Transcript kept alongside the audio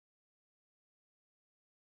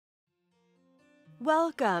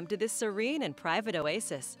Welcome to this serene and private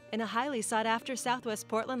oasis in a highly sought-after Southwest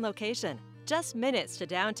Portland location. Just minutes to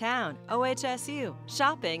downtown, OHSU,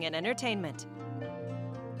 shopping and entertainment.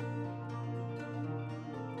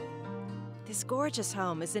 This gorgeous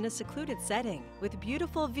home is in a secluded setting with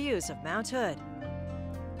beautiful views of Mount Hood.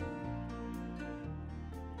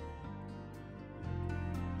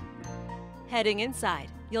 Heading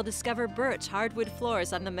inside, you'll discover birch hardwood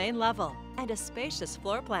floors on the main level and a spacious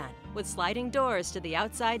floor plan with sliding doors to the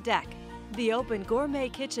outside deck. The open gourmet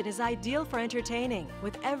kitchen is ideal for entertaining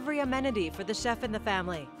with every amenity for the chef and the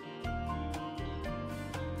family.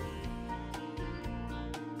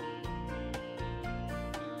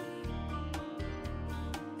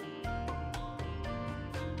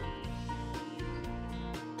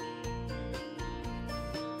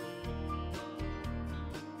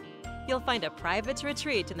 You'll find a private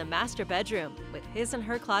retreat in the master bedroom with his and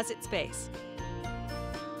her closet space.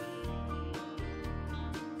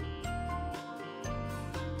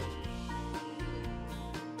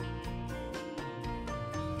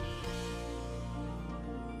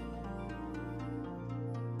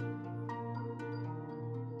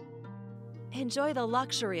 Enjoy the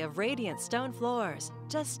luxury of radiant stone floors,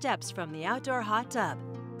 just steps from the outdoor hot tub.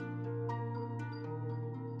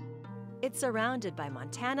 It's surrounded by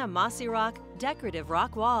Montana Mossyrock decorative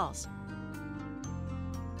rock walls.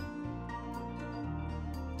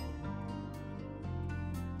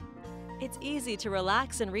 It's easy to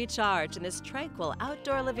relax and recharge in this tranquil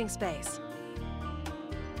outdoor living space.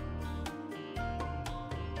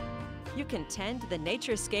 You can tend the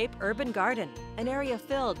Nature-scape urban garden, an area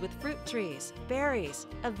filled with fruit trees, berries,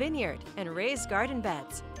 a vineyard, and raised garden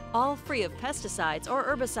beds, all free of pesticides or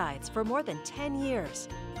herbicides for more than 10 years.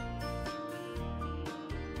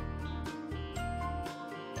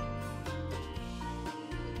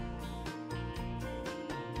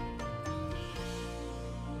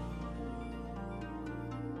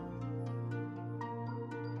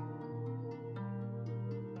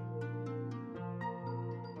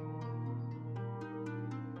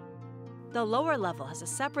 The lower level has a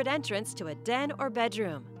separate entrance to a den or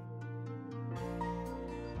bedroom.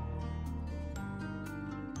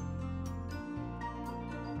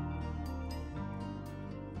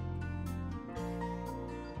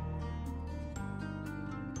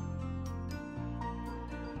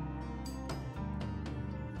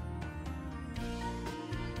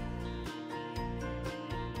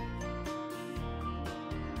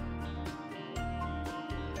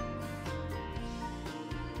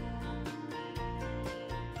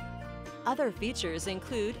 Other features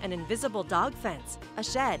include an invisible dog fence, a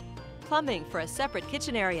shed, plumbing for a separate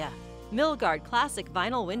kitchen area, Milgard classic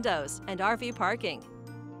vinyl windows, and RV parking.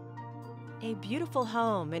 A beautiful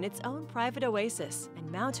home in its own private oasis and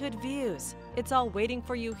Mount Hood views. It's all waiting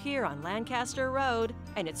for you here on Lancaster Road,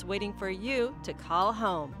 and it's waiting for you to call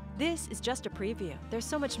home. This is just a preview. There's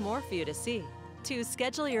so much more for you to see. To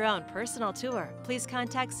schedule your own personal tour, please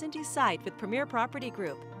contact Cindy Seibt with Premier Property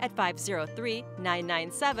Group at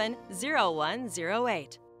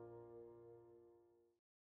 503-997-0108.